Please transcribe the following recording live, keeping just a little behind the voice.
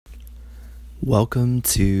Welcome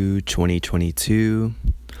to 2022.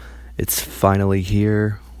 It's finally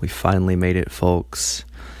here. We finally made it, folks.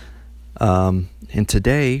 And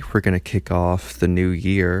today we're going to kick off the new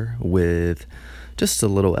year with just a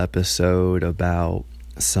little episode about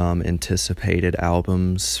some anticipated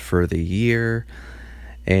albums for the year.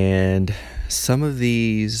 And some of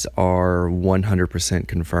these are 100%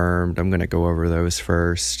 confirmed. I'm going to go over those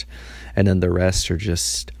first. And then the rest are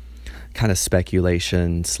just kind of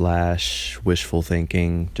speculation / wishful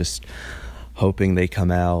thinking, just hoping they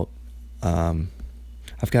come out.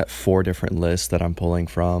 I've got 4 different lists that I'm pulling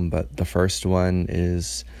from, but the first one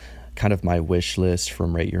is kind of my wish list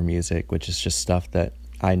from Rate Your Music, which is just stuff that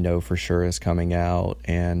I know for sure is coming out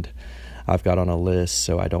and I've got on a list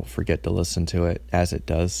so I don't forget to listen to it as it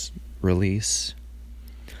does release.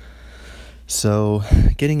 So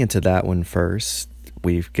getting into that one first,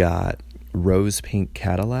 we've got Rose Pink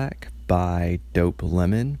Cadillac by Dope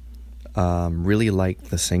Lemon. Really liked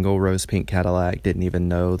the single Rose Pink Cadillac. Didn't even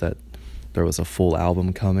know that there was a full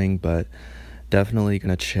album coming, but definitely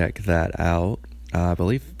gonna check that out. I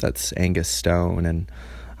believe that's Angus Stone, and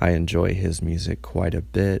I enjoy his music quite a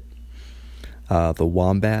bit. The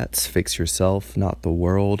Wombats, Fix Yourself, Not the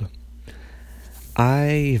World.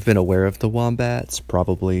 I've been aware of the Wombats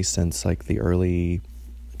probably since like the early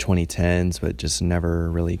 2010s, but just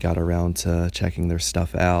never really got around to checking their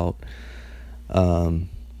stuff out.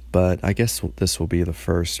 But I guess this will be the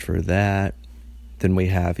first for that. Then we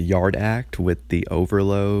have Yard Act with The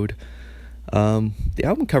Overload. The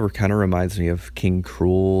album cover kind of reminds me of King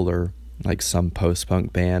Cruel or like some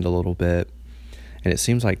post-punk band a little bit. And it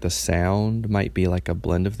seems like the sound might be like a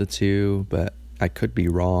blend of the two, but I could be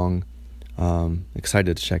wrong.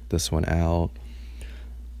 Excited to check this one out.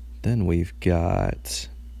 Then we've got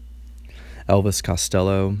Elvis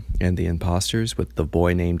Costello and the Imposters with The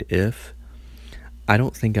Boy Named If. I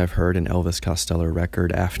don't think I've heard an Elvis Costello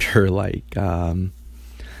record after like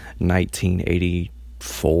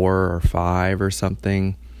 1984 or 5 or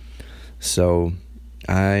something. So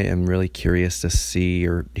I am really curious to see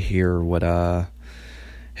or hear what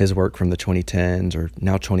his work from the 2010s or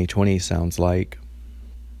now 2020 sounds like.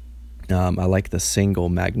 I like the single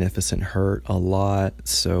Magnificent Hurt a lot,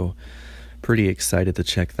 so pretty excited to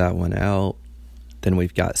check that one out. Then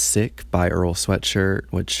we've got Sick by Earl Sweatshirt,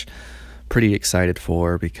 which pretty excited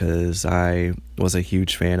for because I was a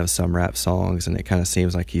huge fan of some rap songs and it kind of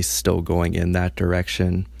seems like he's still going in that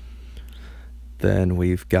direction. Then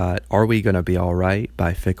we've got Are We Gonna Be Alright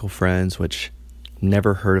by Fickle Friends, which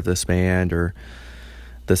never heard of this band or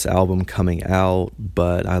this album coming out,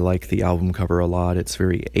 but I like the album cover a lot. It's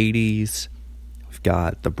very 80s. We've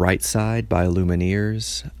got The Bright Side by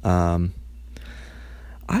Lumineers.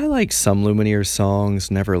 I like some Lumineers songs,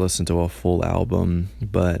 never listened to a full album,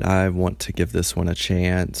 but I want to give this one a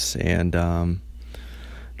chance and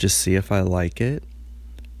just see if I like it.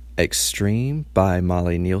 Extreme by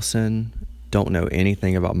Molly Nielsen. Don't know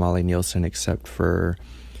anything about Molly Nielsen except for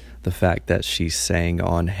the fact that she sang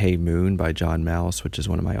on Hey Moon by John Mouse, which is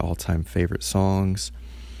one of my all-time favorite songs.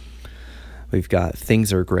 We've got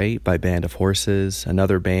Things Are Great by Band of Horses,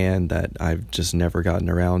 another band that I've just never gotten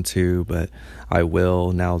around to, but I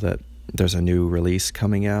will now that there's a new release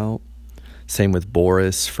coming out. Same with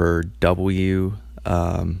Boris for W.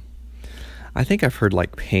 I think I've heard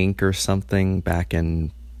like Pink or something back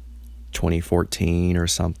in 2014 or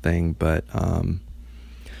something, but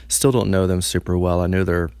still don't know them super well. I know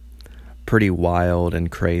they're pretty wild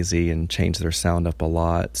and crazy and change their sound up a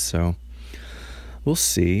lot, so we'll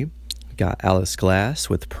see. Got Alice Glass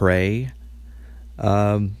with Pray.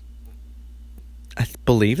 I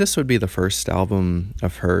believe this would be the first album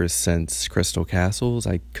of hers since Crystal Castles.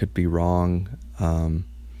 I could be wrong,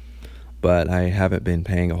 but I haven't been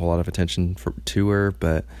paying a whole lot of attention to her,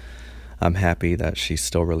 but I'm happy that she's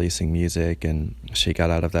still releasing music and she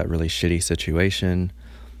got out of that really shitty situation.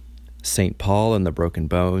 St. Paul and the Broken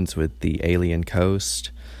Bones with The Alien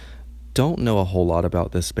Coast. Don't know a whole lot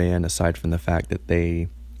about this band aside from the fact that they,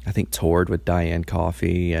 I think, toured with Diane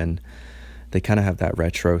Coffey and they kind of have that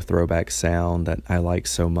retro throwback sound that I like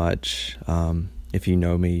so much. If you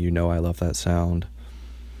know me, you know I love that sound.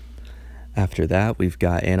 After that, we've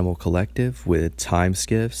got Animal Collective with Time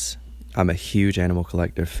Skiffs. I'm a huge Animal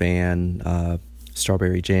Collective fan.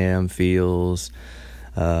 Strawberry Jam, Feels,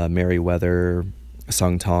 Merryweather,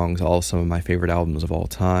 Sung Tongs, all some of my favorite albums of all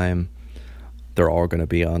time. They're all going to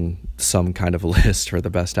be on some kind of list for the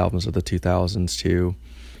best albums of the 2000s too.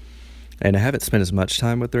 And I haven't spent as much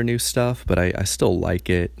time with their new stuff, but I still like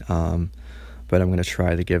it. But I'm going to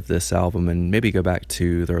try to give this album and maybe go back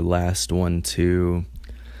to their last one too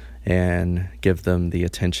and give them the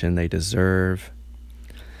attention they deserve.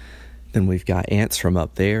 Then we've got Ants from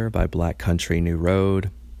Up There by Black Country New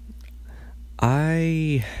Road.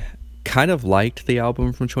 I kind of liked the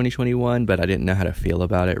album from 2021, but I didn't know how to feel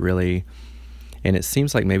about it really. And it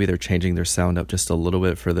seems like maybe they're changing their sound up just a little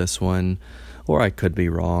bit for this one, or I could be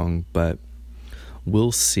wrong, but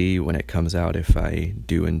we'll see when it comes out if I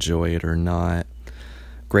do enjoy it or not.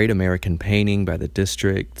 Great American Painting by The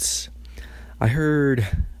Districts. I heard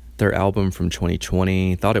their album from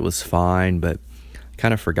 2020, thought it was fine, but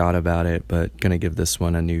kind of forgot about it, but gonna give this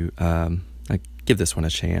one a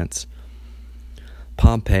chance.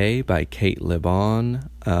 Pompeii by Kate Libon.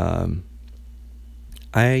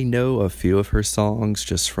 I know a few of her songs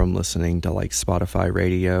just from listening to like Spotify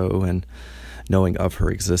radio and knowing of her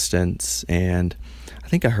existence, and I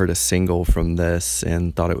think I heard a single from this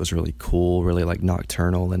and thought it was really cool, really like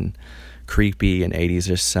nocturnal and creepy and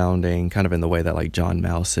 80s-ish sounding, kind of in the way that like John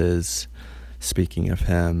Mouse is, speaking of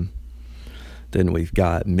him. Then we've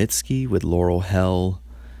got Mitski with Laurel Hell.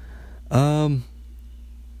 I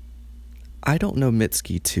don't know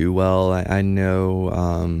Mitski too well. I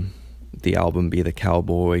know the album Be the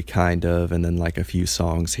Cowboy, kind of, and then like a few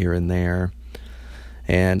songs here and there.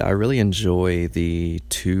 And I really enjoy the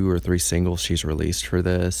 2 or 3 singles she's released for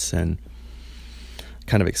this, and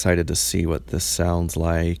kind of excited to see what this sounds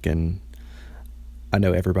like. And I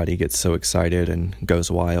know everybody gets so excited and goes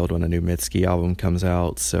wild when a new Mitski album comes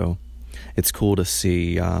out, so it's cool to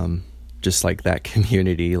see just like that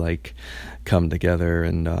community like come together,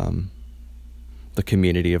 and the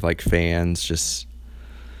community of like fans just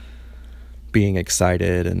being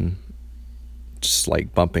excited and just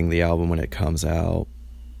like bumping the album when it comes out.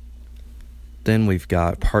 Then we've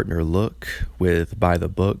got Partner Look with By the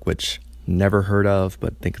Book, which never heard of,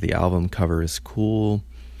 but think the album cover is cool.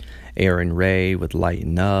 Aaron Ray with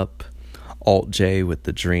Lighten Up. Alt J with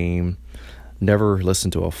The Dream. Never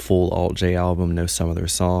listened to a full Alt J album, know some of their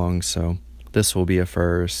songs, so this will be a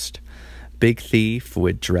first. Big Thief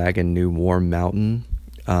with Dragon New Warm Mountain.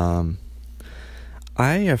 I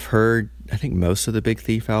have heard, I think, most of the Big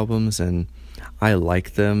Thief albums, and I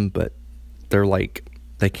like them, but they're like,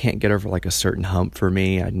 they can't get over like a certain hump for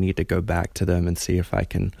me. I need to go back to them and see if I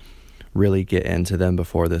can really get into them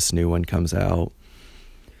before this new one comes out.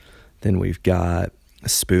 Then we've got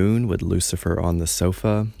Spoon with Lucifer on the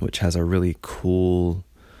Sofa, which has a really cool,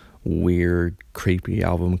 weird, creepy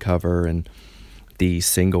album cover, and the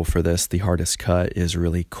single for this, The Hardest Cut, is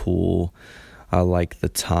really cool. I like the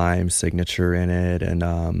time signature in it, and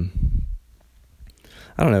I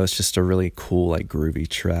don't know, it's just a really cool, like, groovy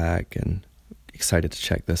track, and excited to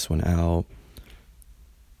check this one out.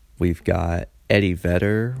 We've got Eddie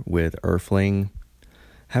Vedder with Earthling.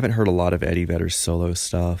 Haven't heard a lot of Eddie Vedder's solo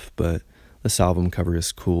stuff, but this album cover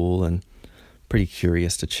is cool and pretty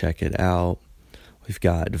curious to check it out. We've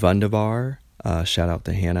got Wunderbar, shout out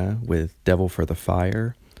to Hannah, with Devil for the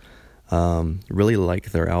Fire. Really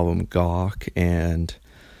like their album Gawk, and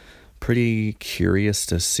pretty curious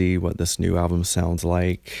to see what this new album sounds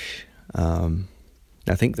like.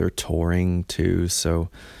 I think they're touring too, so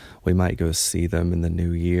we might go see them in the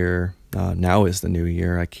new year. Now is the new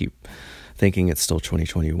year. I keep thinking it's still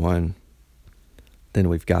 2021. Then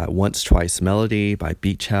we've got Once Twice Melody by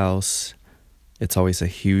Beach House. It's always a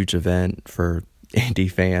huge event for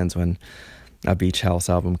indie fans when a Beach House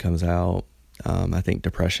album comes out. I think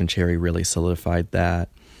Depression Cherry really solidified that.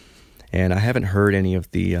 And I haven't heard any of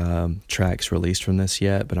the tracks released from this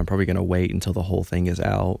yet, but I'm probably going to wait until the whole thing is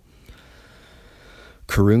out.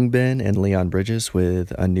 Khruangbin and Leon Bridges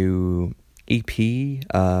with a new EP,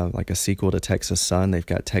 like a sequel to Texas Sun. They've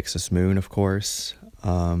got Texas Moon, of course.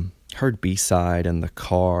 Heard B-side in the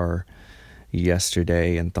car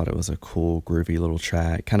yesterday and thought it was a cool, groovy little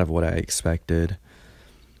track, kind of what I expected.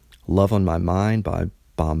 Love on My Mind by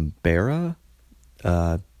Bombera.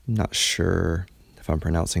 Not sure if I'm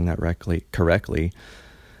pronouncing that correctly.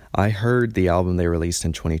 I heard the album they released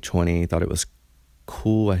in 2020, thought it was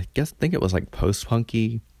cool. I think it was like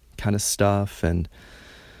post-punky kind of stuff, and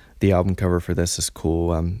the album cover for this is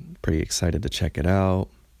cool. I'm pretty excited to check it out.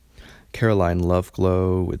 Caroline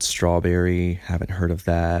Loveglow with Strawberry, haven't heard of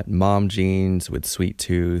that. Mom Jeans with Sweet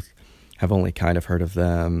Tooth, have only kind of heard of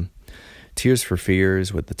them. Tears for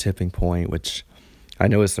Fears with The Tipping Point, which I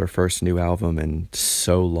know is their first new album in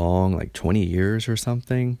so long, like 20 years or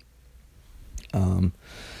something.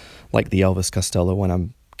 Like the Elvis Costello one,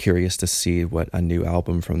 I'm curious to see what a new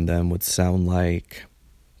album from them would sound like.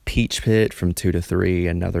 Peach Pit from 2 to 3,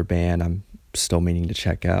 another band I'm still meaning to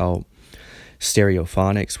check out.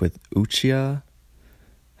 Stereophonics with Uchiha,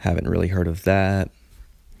 haven't really heard of that.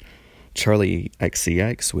 Charlie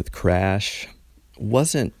XCX with Crash.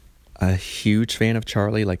 Wasn't a huge fan of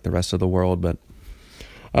Charlie like the rest of the world, but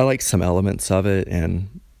I like some elements of it,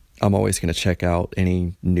 and I'm always going to check out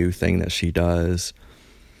any new thing that she does.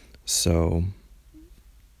 So,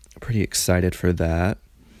 pretty excited for that.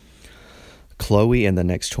 Chloe and the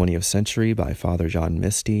Next 20th Century by Father John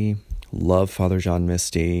Misty. Love Father John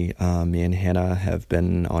Misty. Me and Hannah have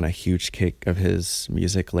been on a huge kick of his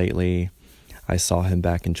music lately. I saw him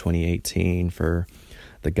back in 2018 for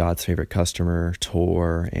the God's Favorite Customer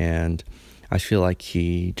tour, and I feel like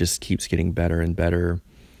he just keeps getting better and better,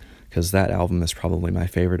 because that album is probably my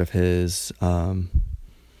favorite of his.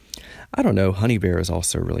 I don't know, Honey Bear is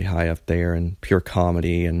also really high up there, and Pure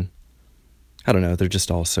Comedy, and I don't know, they're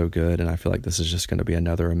just all so good, and I feel like this is just going to be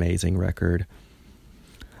another amazing record.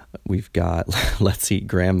 We've got Let's Eat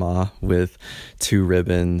Grandma with Two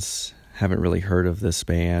Ribbons. Haven't really heard of this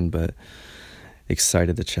band, but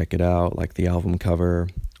excited to check it out. Like the album cover.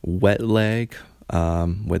 Wet Leg,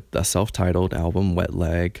 with a self-titled album, Wet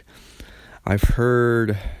Leg. I've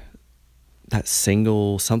heard that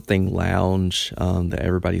single, Something Lounge, that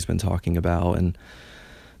everybody's been talking about, and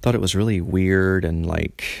thought it was really weird, and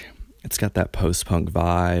like it's got that post-punk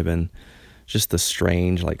vibe, and just the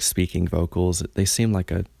strange like speaking vocals. They seem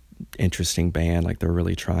like a interesting band, like they're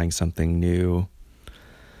really trying something new.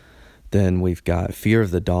 Then we've got Fear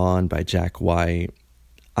of the Dawn by Jack White.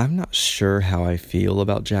 I'm not sure how I feel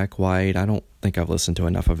about Jack White. I don't think I've listened to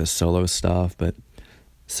enough of his solo stuff, but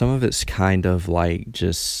some of it's kind of like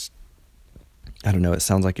just, I don't know, it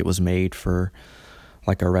sounds like it was made for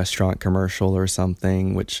like a restaurant commercial or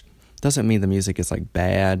something, which doesn't mean the music is like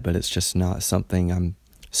bad, but it's just not something I'm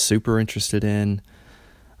super interested in.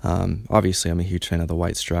 Obviously I'm a huge fan of the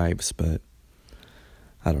White Stripes, but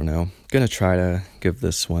I don't know. Gonna try to give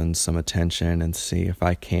this one some attention and see if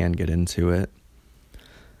I can get into it.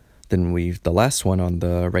 Then the last one on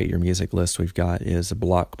the Rate Your Music list we've got is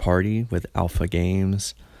Block Party with Alpha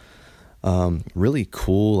Games. Really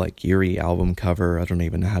cool, like eerie album cover. I don't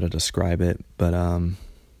even know how to describe it, but I'm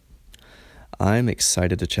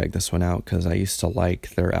excited to check this one out because I used to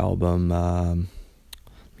like their album. Let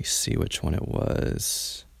me see which one it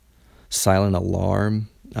was. Silent Alarm.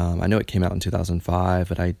 I know it came out in 2005,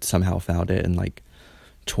 but I somehow found it in like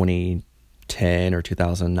 2010 or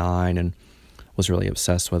 2009 and was really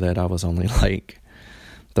obsessed with it. I was only like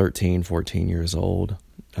 13, 14 years old.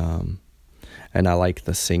 And I like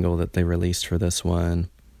the single that they released for this one.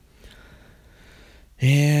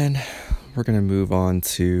 And we're going to move on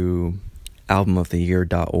to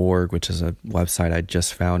albumoftheyear.org, which is a website I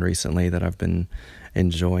just found recently that I've been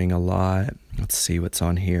enjoying a lot. Let's see what's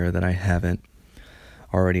on here that I haven't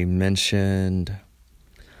already mentioned.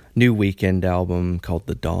 New Weekend album called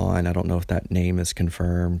The Dawn. I don't know if that name is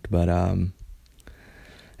confirmed, but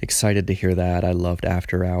excited to hear that. I loved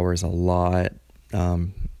After Hours a lot. I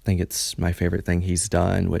think it's my favorite thing he's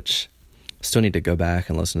done, which still need to go back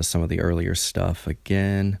and listen to some of the earlier stuff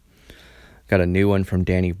again. Got a new one from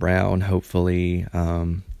Danny Brown, hopefully.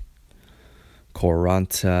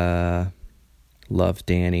 Quaranta. Love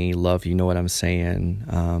Danny. Love You Know What I'm Saying.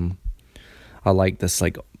 I like this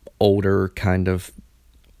like older kind of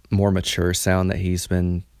more mature sound that he's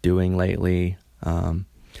been doing lately. Well,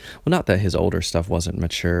 not that his older stuff wasn't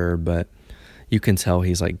mature, but you can tell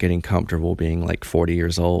he's like getting comfortable being like 40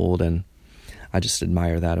 years old, and I just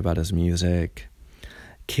admire that about his music.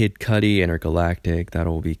 Kid Cudi, Intergalactic,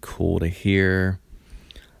 that'll be cool to hear.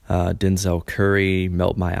 Denzel Curry,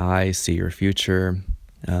 Melt My Eyes, See Your Future.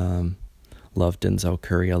 Love Denzel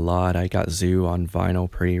Curry a lot. I got Zoo on vinyl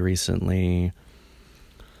pretty recently.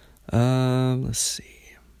 Let's see.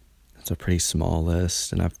 It's a pretty small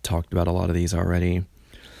list, and I've talked about a lot of these already.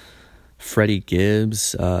 Freddie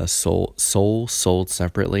Gibbs, Soul Sold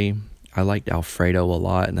Separately. I liked Alfredo a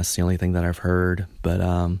lot, and that's the only thing that I've heard, but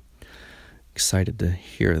excited to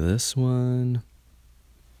hear this one.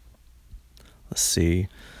 Let's see.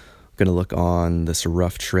 I'm going to look on this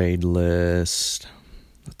Rough Trade list.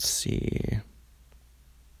 Let's see.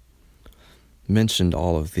 Mentioned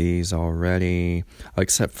all of these already,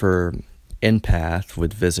 except for Empath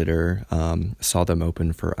with Visitor. Saw them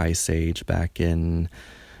open for Ice Age back in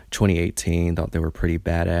 2018. Thought they were pretty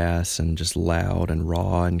badass and just loud and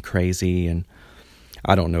raw and crazy. And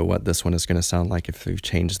I don't know what this one is going to sound like if they've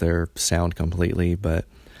changed their sound completely, but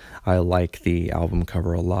I like the album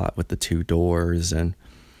cover a lot with the two doors, and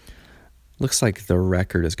looks like the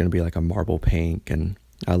record is going to be like a marble pink, and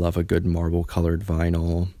I love a good marble colored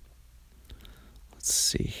vinyl. Let's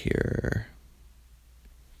see here.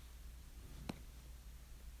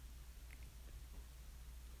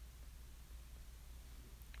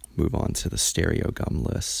 Move on to the Stereo Gum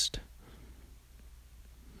list.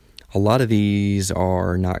 A lot of these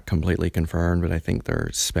are not completely confirmed, but I think they're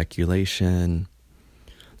speculation.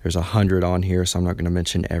 There's 100 on here, so I'm not going to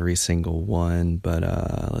mention every single one, but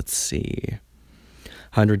let's see.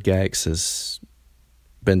 100 Gex has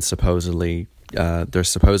been supposedly, they're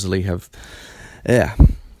supposed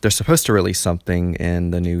to release something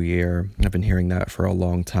in the new year. I've been hearing that for a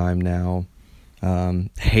long time now.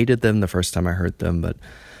 Hated them the first time I heard them, but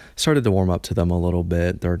started to warm up to them a little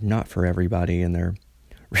bit. They're not for everybody, and they're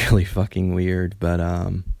really fucking weird, but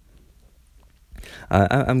I'm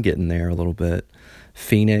getting there a little bit.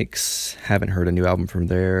 Phoenix, haven't heard a new album from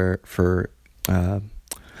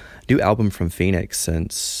Phoenix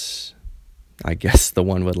since, I guess, the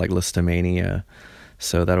one with like Listomania,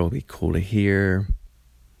 so that'll be cool to hear.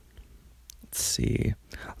 Let's see,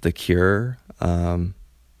 The Cure,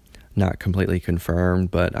 not completely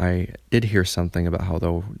confirmed, but I did hear something about how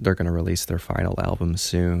they're going to release their final album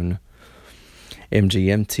soon.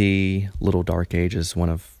 MGMT, Little Dark Age is one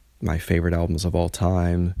of my favorite albums of all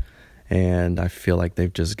time, and I feel like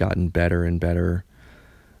they've just gotten better and better.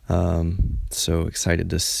 So excited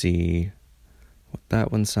to see what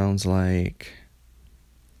that one sounds like.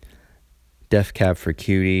 Def Cab for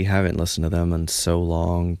Cutie, haven't listened to them in so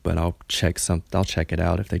long, but I'll check it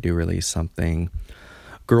out if they do release something.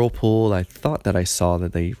 Girlpool, I thought that I saw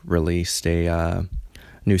that they released a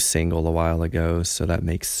new single a while ago, so that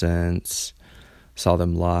makes sense. Saw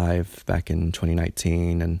them live back in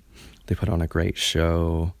 2019, and they put on a great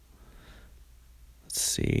show. Let's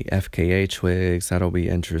see, FKA Twigs, that'll be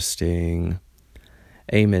interesting.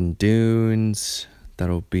 Amen Dunes,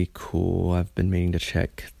 that'll be cool. I've been meaning to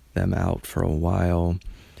check them out for a while.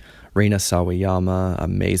 Rina Sawayama,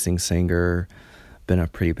 amazing singer. Been a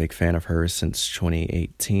pretty big fan of hers since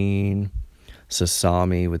 2018.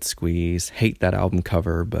 Sasami with Squeeze. Hate that album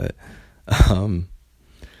cover, but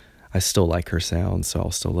I still like her sound, so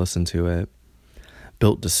I'll still listen to it.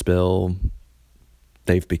 Built to Spill,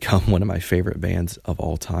 they've become one of my favorite bands of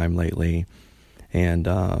all time lately, and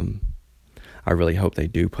I really hope they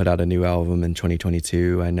do put out a new album in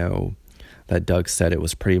 2022. I know that Doug said it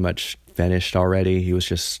was pretty much finished already. He was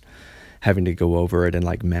just having to go over it and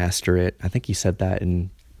like master it. I think he said that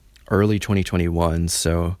in early 2021,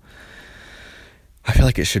 so I feel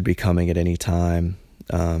like it should be coming at any time.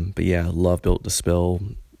 But yeah, love Built to Spill.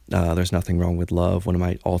 There's Nothing Wrong with Love, one of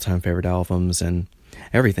my all-time favorite albums, and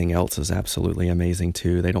everything else is absolutely amazing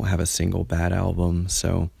too. They don't have a single bad album,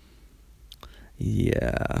 so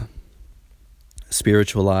yeah.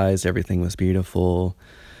 Spiritualized, everything was beautiful.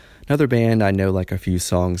 Another band I know like a few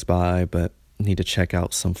songs by, but need to check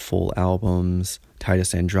out some full albums.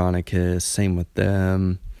 Titus Andronicus, same with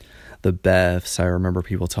them. The Beths, I remember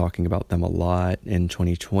people talking about them a lot in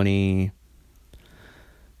 2020.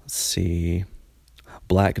 Let's see.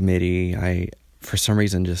 Black Midi, I for some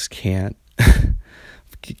reason just can't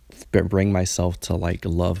bring myself to like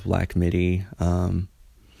love Black Midi.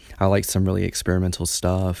 I like some really experimental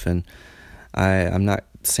stuff, and I'm not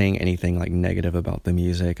saying anything like negative about the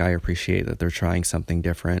music. I appreciate that they're trying something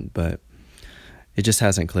different, but it just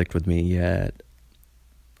hasn't clicked with me yet.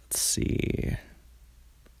 Let's see.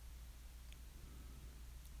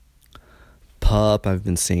 Pup, I've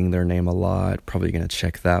been seeing their name a lot. Probably going to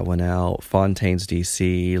check that one out. Fontaine's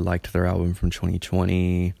DC, liked their album from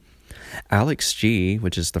 2020. Alex G,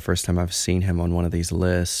 which is the first time I've seen him on one of these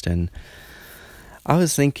lists, and I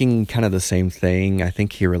was thinking kind of the same thing. I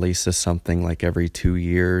think he releases something like every 2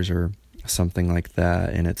 years or something like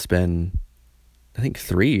that, and it's been, I think,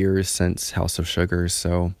 3 years since House of Sugar,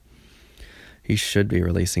 so he should be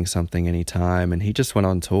releasing something anytime, and he just went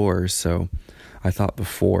on tour, so I thought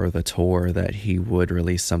before the tour that he would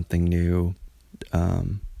release something new,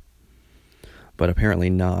 but apparently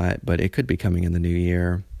not, but it could be coming in the new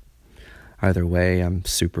year. Either way, I'm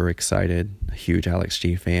super excited. A huge Alex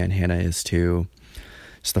G fan. Hannah is too.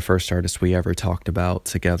 It's the first artist we ever talked about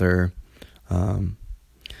together, and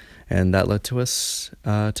that led to us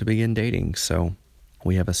to begin dating, so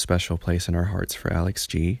we have a special place in our hearts for Alex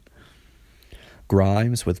G.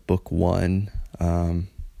 Grimes with Book One.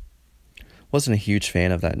 Wasn't a huge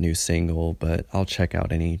fan of that new single, but I'll check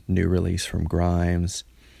out any new release from Grimes.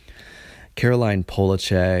 Caroline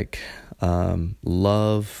Polachek,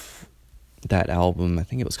 love that album. I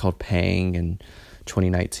think it was called Pang in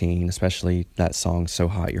 2019, especially that song So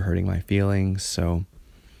Hot You're Hurting My Feelings, so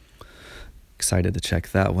excited to check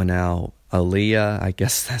that one out. Aaliyah, I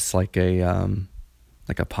guess that's like a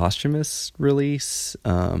posthumous release.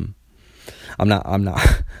 I'm not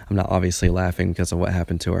obviously laughing because of what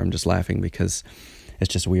happened to her. I'm just laughing because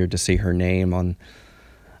it's just weird to see her name on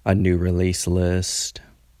a new release list.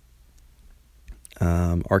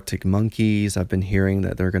 Arctic Monkeys, I've been hearing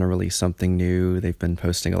that they're going to release something new. They've been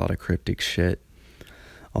posting a lot of cryptic shit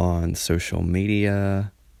on social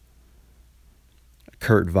media.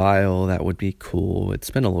 Kurt Vile, that would be cool. It's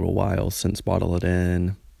been a little while since Bottle It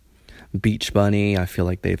In. Beach Bunny, I feel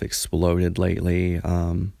like they've exploded lately.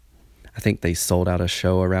 I think they sold out a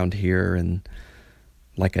show around here in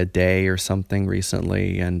like a day or something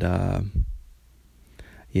recently, and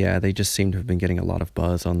yeah, they just seem to have been getting a lot of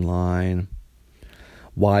buzz online.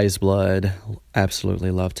 Wise Blood, absolutely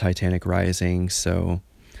love Titanic Rising, so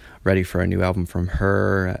ready for a new album from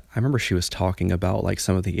her. I remember she was talking about like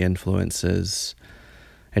some of the influences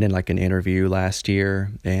and in like an interview last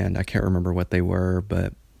year, and I can't remember what they were,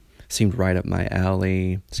 but seemed right up my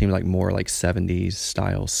alley. Seemed like more like 70s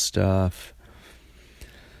style stuff.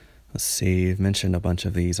 Let's see, I've mentioned a bunch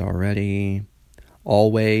of these already.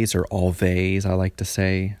 Always, or Always, I like to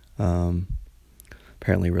say.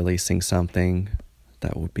 Apparently releasing something.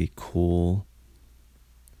 That would be cool.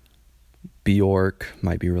 Bjork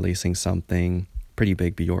might be releasing something. Pretty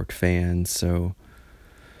big Bjork fan, so...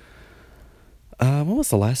 what was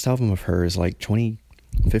the last album of hers? Like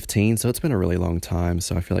 2015, so it's been a really long time,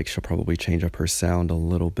 so I feel like she'll probably change up her sound a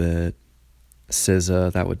little bit.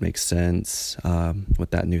 SZA, that would make sense, with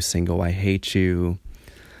that new single, I Hate You.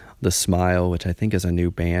 The Smile, which I think is a new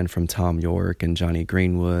band from Tom York and Johnny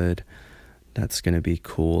Greenwood. That's going to be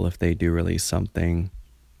cool if they do release something.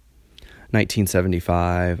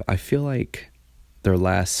 1975, I feel like their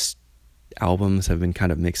last albums have been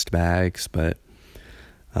kind of mixed bags, but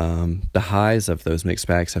the highs of those mixed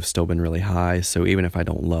bags have still been really high, so even if I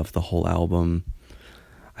don't love the whole album,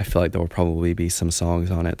 I feel like there will probably be some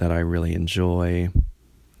songs on it that I really enjoy.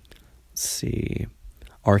 Let's see.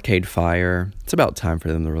 Arcade Fire, it's about time for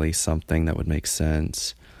them to release something that would make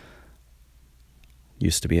sense.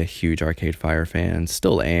 Used to be a huge Arcade Fire fan,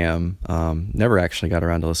 still am. Never actually got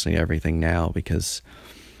around to listening to everything now because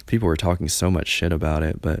people were talking so much shit about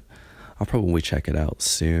it, but I'll probably check it out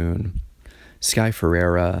soon. Sky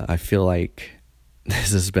Ferreira, I feel like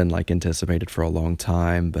this has been like anticipated for a long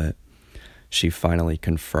time, but she finally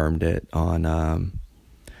confirmed it on I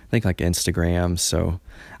think like Instagram, so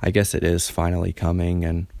I guess it is finally coming,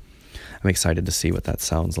 and I'm excited to see what that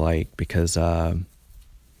sounds like, because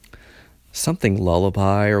something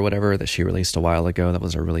Lullaby or whatever that she released a while ago, that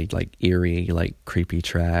was a really like eerie, like creepy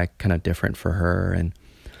track, kind of different for her, and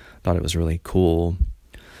thought it was really cool.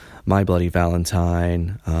 My Bloody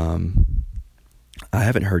Valentine, I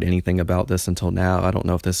haven't heard anything about this until now. I don't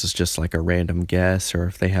know if this is just like a random guess or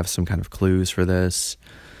if they have some kind of clues for this,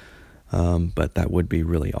 but that would be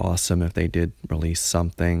really awesome if they did release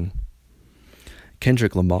something.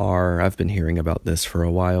 Kendrick Lamar, I've been hearing about this for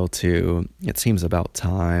a while too. It seems about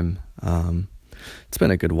time. It's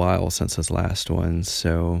been a good while since his last one,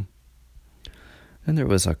 so... And there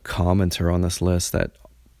was a commenter on this list that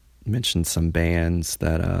mentioned some bands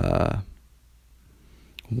that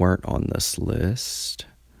weren't on this list.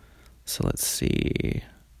 So let's see.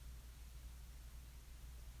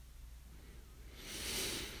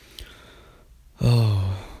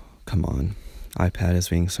 Oh, come on. iPad is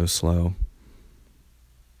being so slow.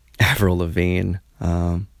 Avril Lavigne.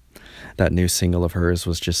 That new single of hers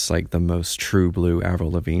was just like the most true blue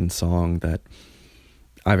Avril Lavigne song that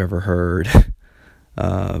I've ever heard.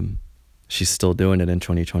 She's still doing it in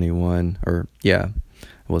 2021. Or, yeah,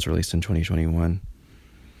 it was released in 2021.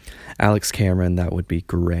 Alex Cameron, that would be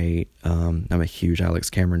great. I'm a huge Alex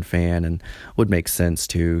Cameron fan, and would make sense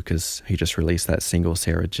too, because he just released that single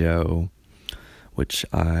Sarah Joe, which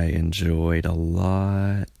I enjoyed a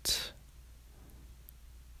lot.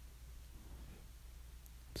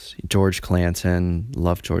 Let's see. George Clanton,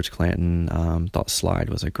 love George Clanton. Thought Slide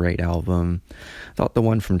was a great album. Thought the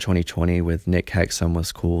one from 2020 with Nick Hexum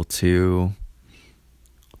was cool too.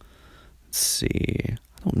 Let's see.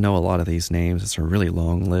 I don't know a lot of these names. It's a really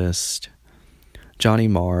long list. Johnny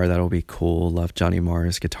Marr, that'll be cool. Love Johnny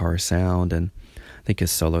Marr's guitar sound, and I think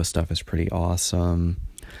his solo stuff is pretty awesome.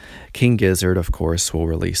 King Gizzard, of course, will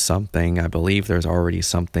release something. I believe there's already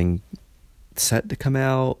something set to come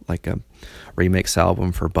out, like a remix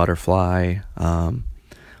album for Butterfly,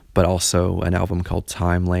 but also an album called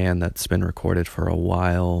Timeland that's been recorded for a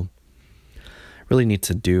while. Really need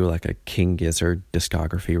to do like a King Gizzard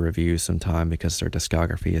discography review sometime, because their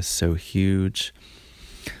discography is so huge.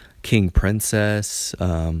 King Princess,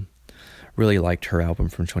 really liked her album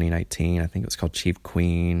from 2019. I think it was called Chief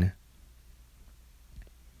Queen.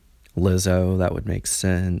 Lizzo, that would make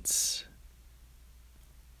sense.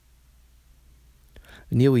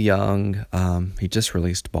 Neil Young, he just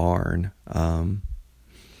released Barn,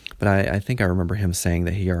 but I think I remember him saying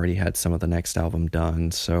that he already had some of the next album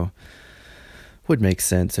done, so would make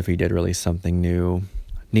sense if he did release something new.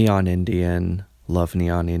 Neon Indian, love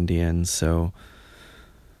Neon Indian, so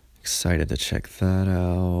excited to check that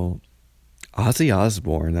out. Ozzy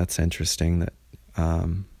Osbourne, that's interesting that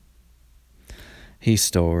he's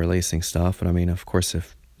still releasing stuff. But I mean, of course,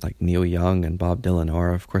 if like Neil Young and Bob Dylan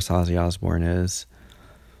are, of course Ozzy Osbourne is.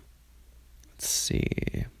 Let's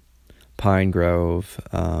see. Pine Grove.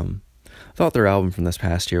 I thought their album from this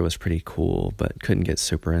past year was pretty cool, but couldn't get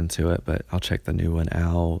super into it. But I'll check the new one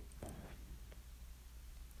out.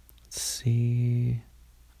 Let's see.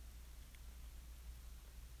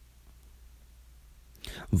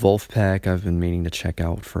 Wolfpack, I've been meaning to check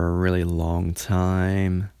out for a really long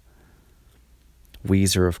time.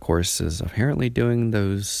 Weezer, of course, is apparently doing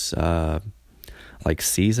those like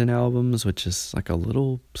season albums, which is like a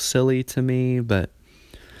little silly to me, but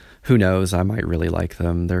who knows, I might really like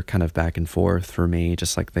them. They're kind of back and forth for me,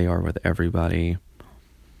 just like they are with everybody.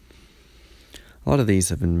 A lot of these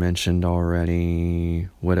have been mentioned already.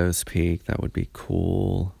 Widow's Peak, that would be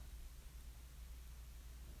cool.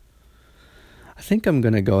 I think I'm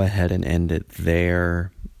going to go ahead and end it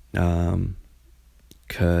there,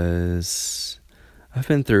 because I've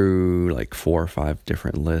been through like 4 or 5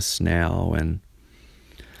 different lists now, and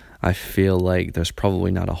I feel like there's probably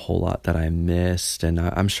not a whole lot that I missed, and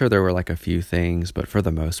I'm sure there were like a few things, but for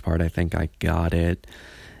the most part, I think I got it.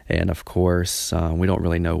 And of course, we don't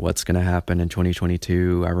really know what's going to happen in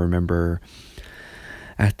 2022. I remember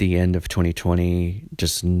at the end of 2020,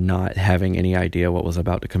 just not having any idea what was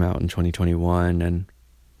about to come out in 2021, and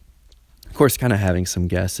of course, kind of having some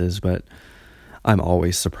guesses, but I'm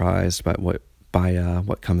always surprised by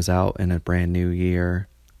what comes out in a brand new year.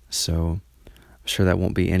 So I'm sure that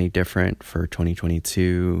won't be any different for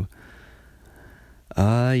 2022.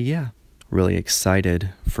 Yeah, really excited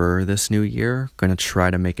for this new year. Going to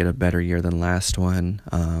try to make it a better year than last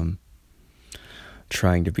one.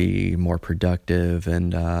 Trying to be more productive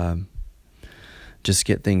and just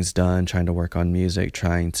get things done, trying to work on music,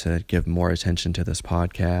 trying to give more attention to this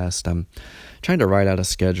podcast. I'm trying to write out a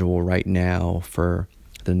schedule right now for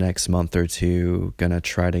the next month or two. Gonna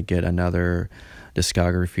try to get another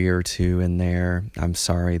discography or 2 in there. I'm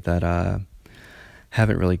sorry that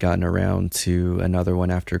haven't really gotten around to another one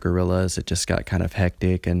after Gorillaz. It just got kind of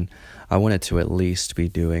hectic, and I wanted to at least be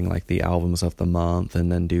doing like the albums of the month and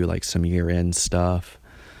then do like some year-end stuff.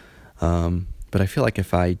 But I feel like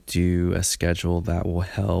if I do a schedule, that will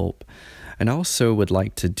help. And I also would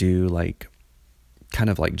like to do like kind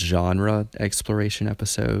of like genre exploration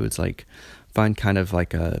episodes, like find kind of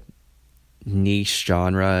like a niche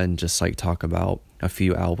genre and just like talk about a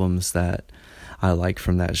few albums that I like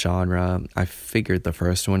from that genre. I figured the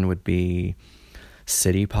first one would be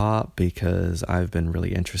city pop because I've been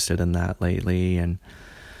really interested in that lately and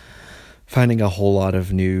finding a whole lot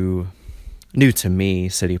of new to me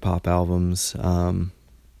city pop albums.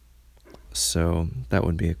 So that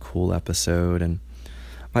would be a cool episode, and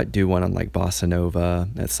might do one on like bossa nova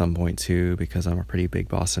at some point too, because I'm a pretty big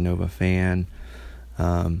bossa nova fan.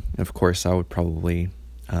 Of course, I would probably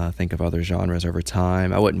think of other genres over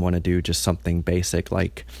time. I wouldn't want to do just something basic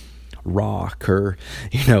like rock or,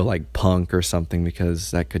 like punk or something,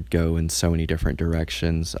 because that could go in so many different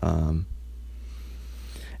directions.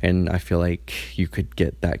 And I feel like you could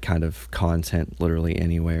get that kind of content literally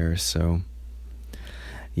anywhere. So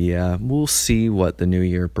yeah, we'll see what the new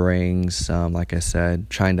year brings. Like I said,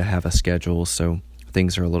 trying to have a schedule so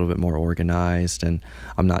things are a little bit more organized and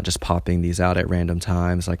I'm not just popping these out at random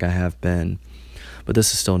times like I have been. But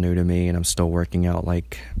this is still new to me, and I'm still working out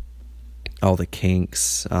like all the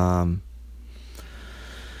kinks and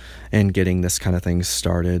getting this kind of thing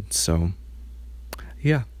started. So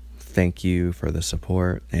yeah, thank you for the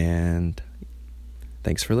support, and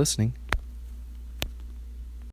thanks for listening.